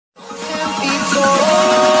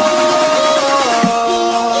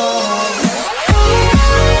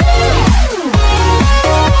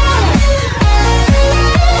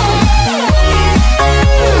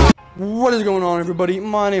everybody,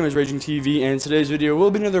 my name is Raging TV, and today's video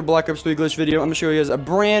will be another Black Ops 3 glitch video. I'm going to show you guys a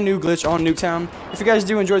brand new glitch on Nuketown. If you guys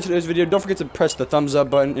do enjoy today's video, don't forget to press the thumbs up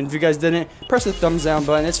button, and if you guys didn't, press the thumbs down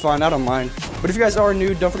button. It's fine, I don't mind. But if you guys are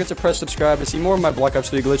new, don't forget to press subscribe to see more of my Black Ops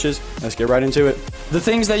 3 glitches. Let's get right into it. The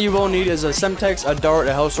things that you will need is a Semtex, a Dart,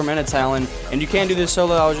 a Hellstorm, and a Talon. And you can't do this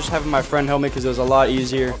solo. I was just having my friend help me because it was a lot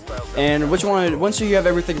easier. And once you have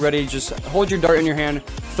everything ready, just hold your Dart in your hand,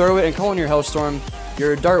 throw it, and call in your Hellstorm.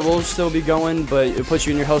 Your Dart will still be going, but it puts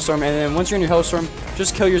you in your Hellstorm, and then once you're in your Hellstorm,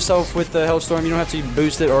 just kill yourself with the Hellstorm. You don't have to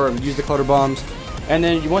boost it or use the clutter bombs. And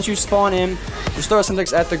then once you spawn in, just throw a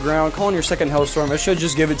Semtex at the ground, call in your second Hellstorm. It should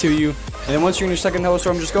just give it to you. And then once you're in your second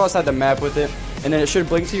Hellstorm, just go outside the map with it. And then it should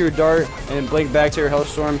blink to your Dart, and then blink back to your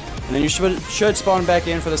Hellstorm. And then you should spawn back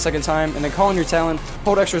in for the second time, and then call in your Talon,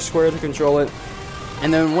 hold extra square to control it.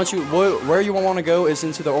 And then once where you want to go is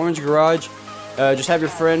into the orange garage. Just have your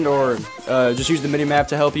friend or just use the mini-map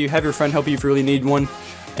to help you. Have your friend help you if you really need one.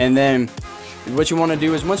 And then what you want to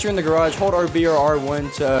do is once you're in the garage, hold RB or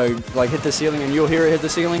R1 to like hit the ceiling, and you'll hear it hit the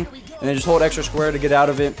ceiling. And then just hold extra square to get out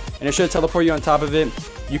of it, and it should teleport you on top of it.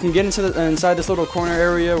 You can get into inside this little corner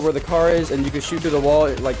area where the car is, and you can shoot through the wall,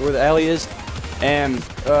 like where the alley is. And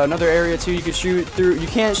another area too, you can shoot through. You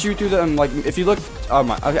can't shoot through them. Like if you look,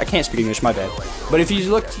 I can't speak English, my bad. But if you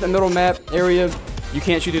look to the middle map area, you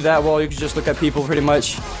can't shoot through that wall. You can just look at people pretty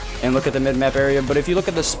much and look at the mid-map area. But if you look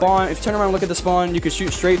at the spawn, if you turn around and look at the spawn, you can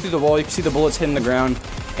shoot straight through the wall. You can see the bullets hitting the ground,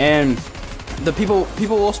 and the people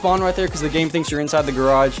will spawn right there because the game thinks you're inside the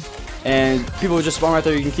garage, and people will just spawn right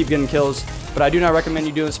there. You can keep getting kills. But I do not recommend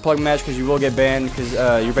you do this plug match because you will get banned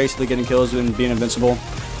because you're basically getting kills and being invincible.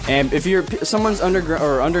 And if someone's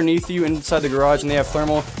underneath you inside the garage and they have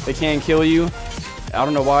thermal, they can kill you. I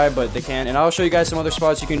don't know why, but they can. And I'll show you guys some other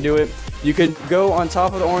spots you can do it. You could go on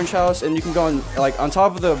top of the orange house, and you can go on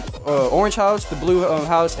top of the orange house, the blue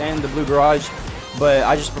house, and the blue garage. But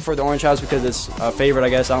I just prefer the orange house because it's a favorite, I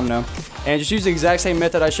guess. I don't know. And just use the exact same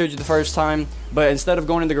method I showed you the first time. But instead of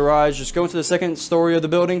going in the garage, just go into the second story of the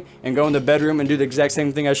building and go in the bedroom and do the exact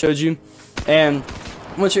same thing I showed you. And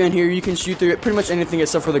once you're in here, you can shoot through it pretty much anything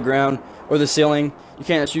except for the ground or the ceiling. You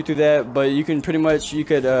can't shoot through that, but you can pretty much, you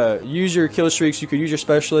could use your kill streaks, you could use your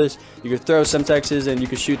specialists, you could throw Semtexes, and you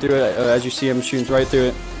could shoot through it. As you see, I'm shooting right through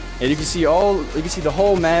it, and you can see the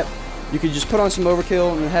whole map. You could just put on some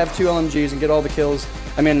overkill and have 2 LMGs and get all the kills.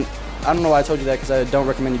 I mean, I don't know why I told you that because I don't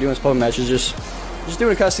recommend you doing this public matches. Just do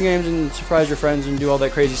it in custom games and surprise your friends and do all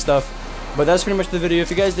that crazy stuff. But that's pretty much the video. If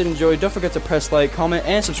you guys did enjoy, don't forget to press like, comment,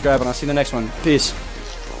 and subscribe, and I'll see you in the next one. Peace.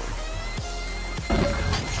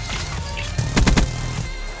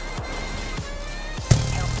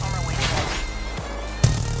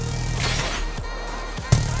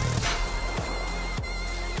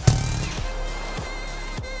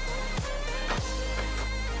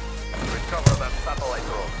 Cover that satellite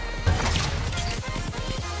drone.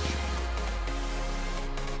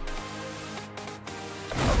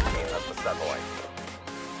 Okay, that's the satellite.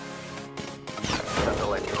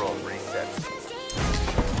 Satellite drone reset.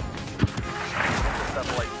 Get the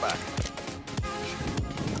satellite back.